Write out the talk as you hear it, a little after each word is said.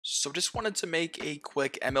So just wanted to make a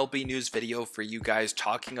quick MLB news video for you guys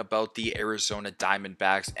talking about the Arizona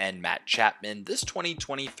Diamondbacks and Matt Chapman this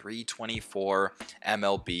 2023-24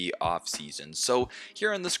 MLB offseason. So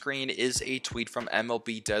here on the screen is a tweet from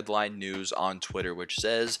MLB Deadline News on Twitter, which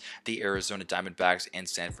says the Arizona Diamondbacks and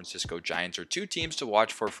San Francisco Giants are two teams to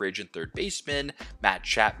watch for free agent third baseman Matt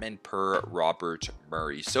Chapman per Robert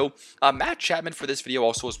Murray. So Matt Chapman for this video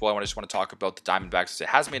also as well, I just want to talk about the Diamondbacks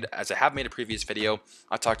as I have made a previous video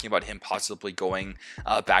talking about him possibly going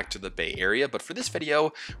back to the Bay Area. But for this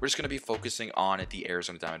video, we're just going to be focusing on the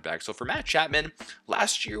Arizona Diamondbacks. So for Matt Chapman,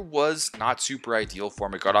 last year was not super ideal for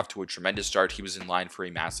him. It got off to a tremendous start. He was in line for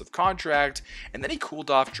a massive contract, and then he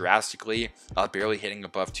cooled off drastically, barely hitting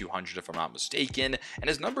above 200 if I'm not mistaken. And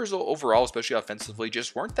his numbers overall, especially offensively,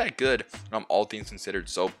 just weren't that good, all things considered.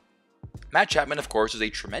 So Matt Chapman, of course, is a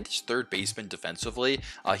tremendous third baseman defensively.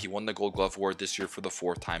 He won the Gold Glove Award this year for the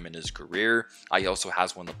fourth time in his career. He also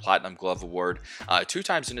has won the Platinum Glove Award 2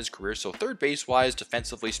 times in his career. So third base-wise,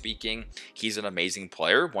 defensively speaking, he's an amazing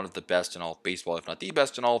player, one of the best in all of baseball, if not the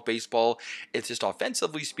best in all of baseball. It's just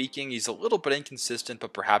offensively speaking, he's a little bit inconsistent,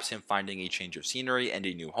 but perhaps him finding a change of scenery and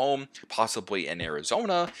a new home, possibly in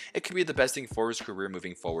Arizona, it could be the best thing for his career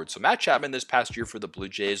moving forward. So Matt Chapman this past year for the Blue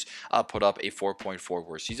Jays put up a 4.4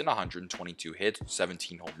 WAR season, 122 hits,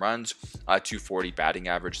 17 home runs, 240 batting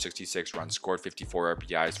average, 66 runs scored, 54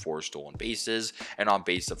 RBIs, 4 stolen bases, and on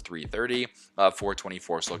base of 330,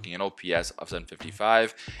 424. So looking at OPS of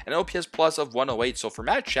 755, and OPS plus of 108. So for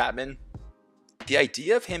Matt Chapman, the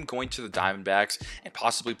idea of him going to the Diamondbacks and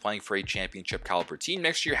possibly playing for a championship caliber team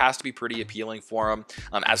next year has to be pretty appealing for him.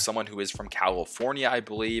 As someone who is from California, I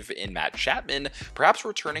believe, in Matt Chapman, perhaps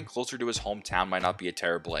returning closer to his hometown might not be a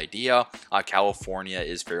terrible idea. California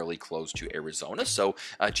is fairly close to Arizona, so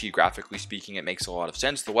geographically speaking, it makes a lot of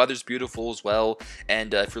sense. The weather's beautiful as well,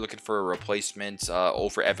 and if you're looking for a replacement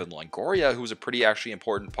over Evan Longoria, who was a pretty actually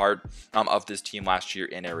important part of this team last year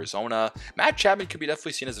in Arizona, Matt Chapman could be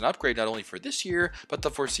definitely seen as an upgrade not only for this year, but the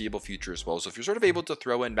foreseeable future as well. So if you're sort of able to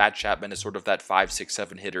throw in Matt Chapman as sort of that 5, 6,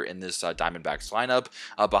 7 hitter in this Diamondbacks lineup,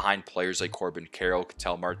 behind players like Corbin Carroll,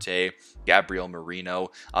 Ketel Marte, Gabriel Marino,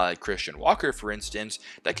 Christian Walker, for instance,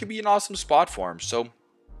 that could be an awesome spot for him. So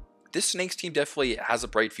this Snakes team definitely has a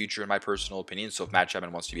bright future in my personal opinion. So if Matt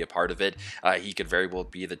Chapman wants to be a part of it, he could very well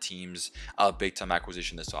be the team's big-time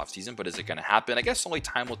acquisition this offseason. But is it going to happen? I guess only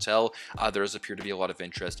time will tell. There does appear to be a lot of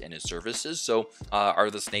interest in his services. So are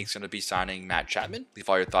the Snakes going to be signing Matt Chapman? Leave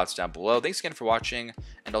all your thoughts down below. Thanks again for watching,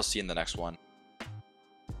 and I'll see you in the next one.